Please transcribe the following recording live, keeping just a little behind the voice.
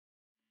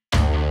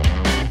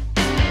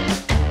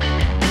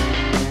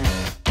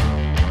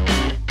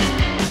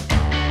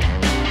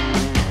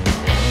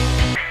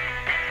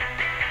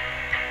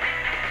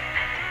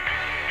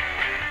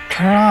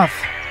Turn it off.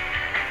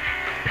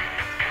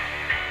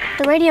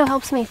 The radio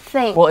helps me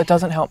think. Well, it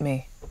doesn't help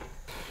me.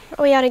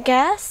 Are we out of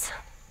gas?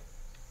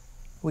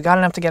 We got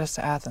enough to get us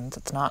to Athens.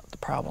 It's not the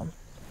problem.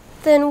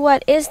 Then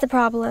what is the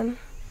problem?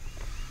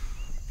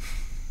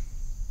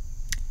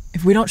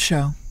 If we don't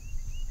show,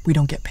 we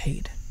don't get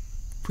paid.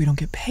 If we don't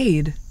get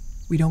paid,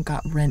 we don't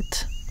got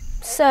rent.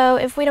 So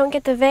if we don't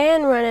get the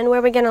van running,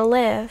 where are we gonna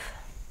live?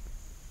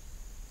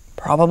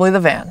 Probably the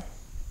van.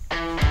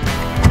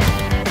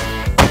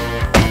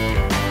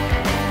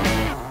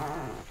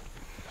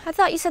 I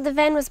thought you said the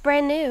van was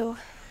brand new.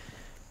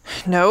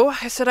 No,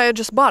 I said I had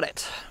just bought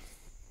it.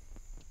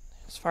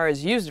 As far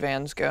as used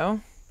vans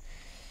go,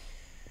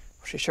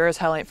 she sure as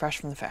hell ain't fresh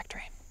from the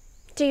factory.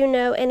 Do you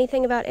know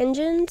anything about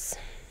engines?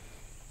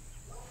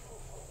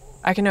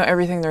 I can know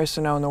everything there is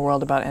to know in the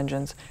world about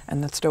engines,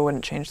 and that still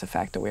wouldn't change the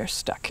fact that we are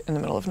stuck in the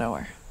middle of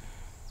nowhere.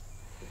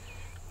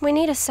 We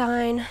need a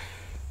sign.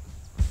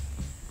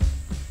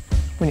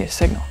 We need a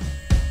signal.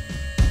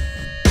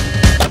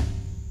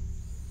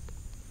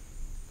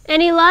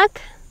 Any luck?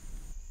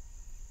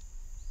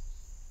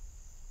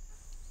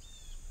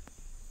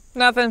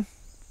 Nothing.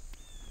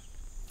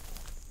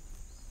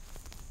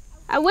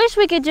 I wish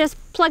we could just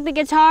plug the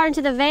guitar into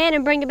the van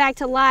and bring it back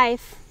to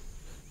life.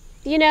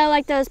 You know,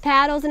 like those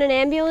paddles in an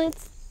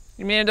ambulance?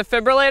 You mean a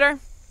defibrillator?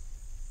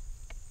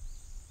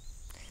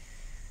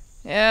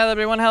 Yeah,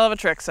 that'd be one hell of a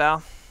trick,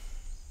 Sal.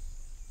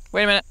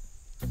 Wait a minute.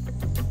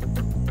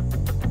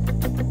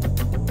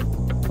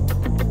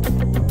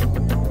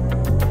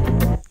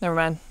 Never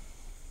mind.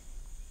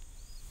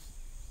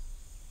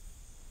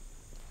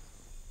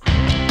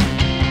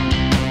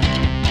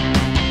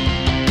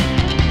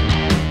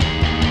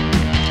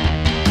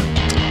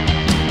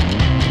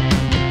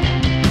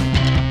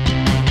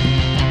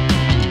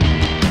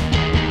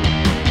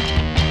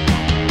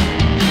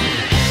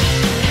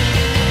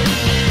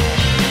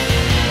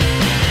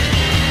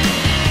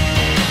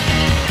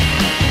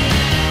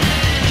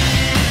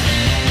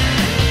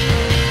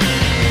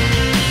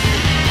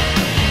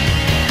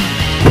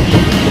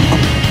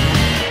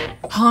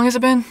 How long has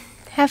it been?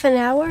 Half an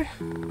hour?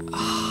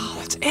 Oh,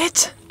 that's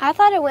it? I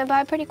thought it went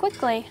by pretty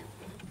quickly.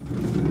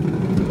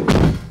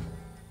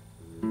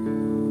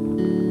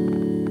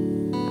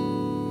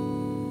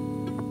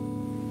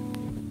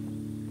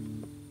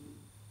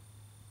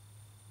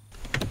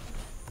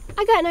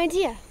 I got an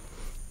idea.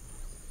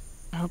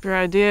 I hope your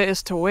idea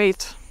is to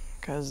wait,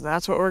 because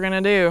that's what we're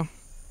gonna do.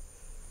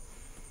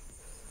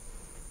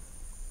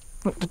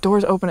 Look, the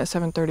doors open at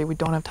 7:30. We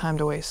don't have time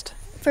to waste.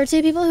 For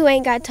two people who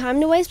ain't got time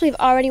to waste, we've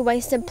already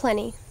wasted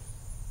plenty.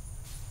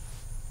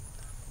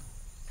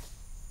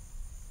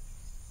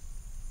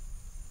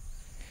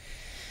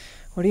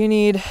 What do you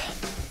need?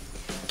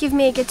 Give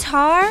me a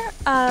guitar,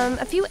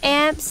 a few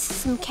amps,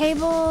 some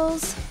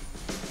cables,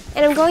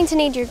 and I'm going to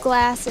need your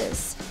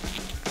glasses.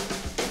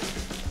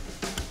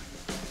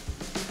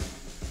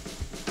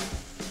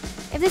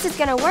 If this is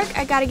gonna work,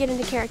 I gotta get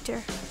into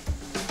character.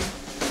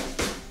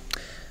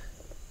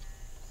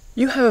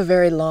 You have a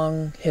very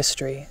long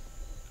history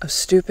of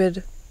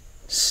stupid,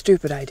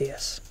 stupid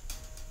ideas.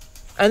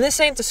 And this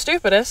ain't the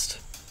stupidest.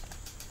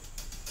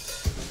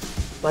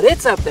 But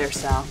it's up there,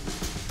 Sal.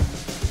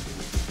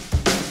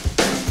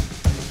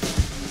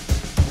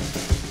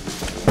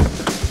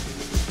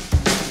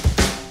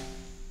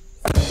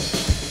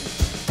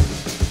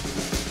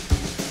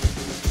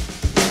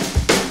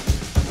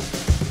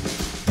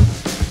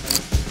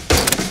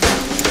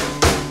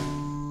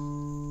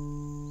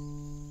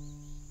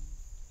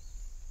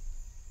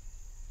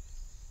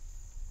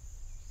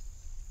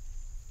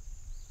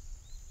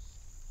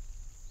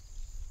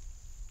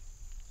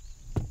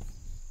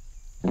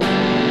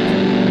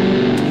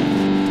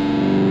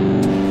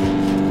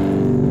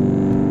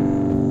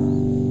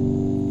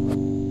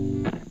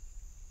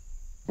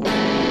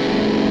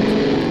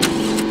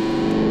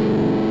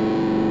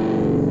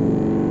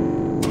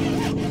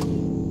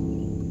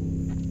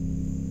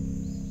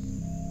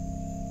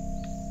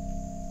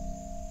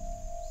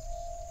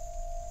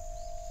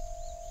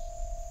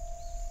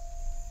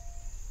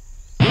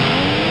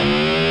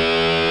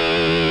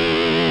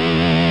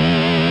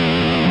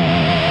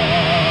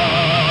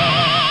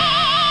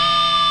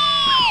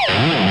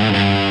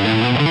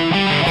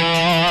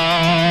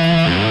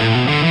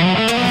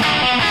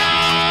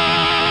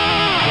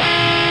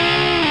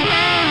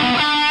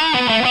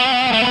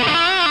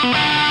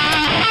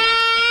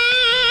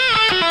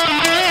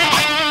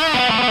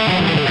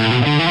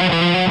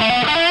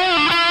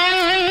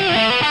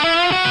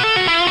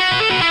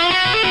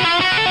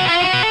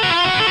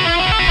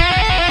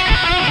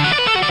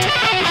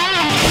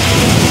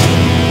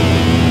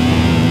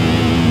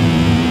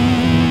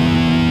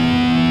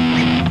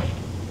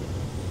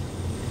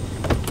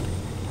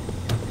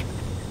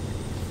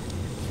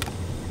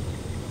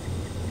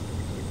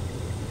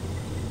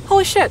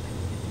 Holy shit!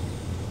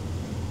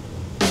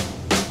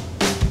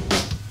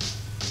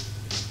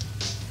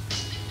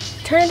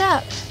 Turn it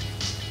up.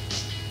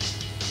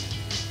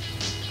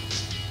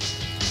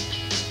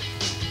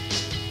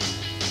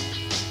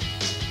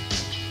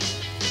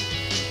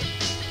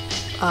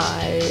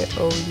 I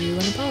owe you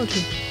an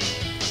apology.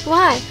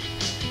 Why?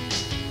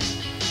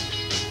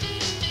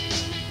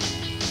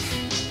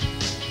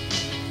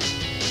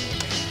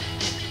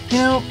 You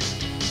know,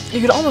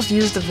 you could almost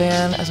use the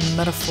van as a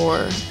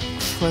metaphor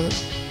for the...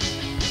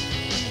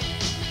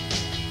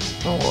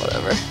 Oh,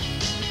 whatever.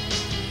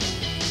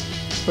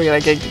 We got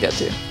a gig to get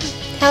to.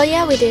 Hell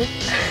yeah, we do.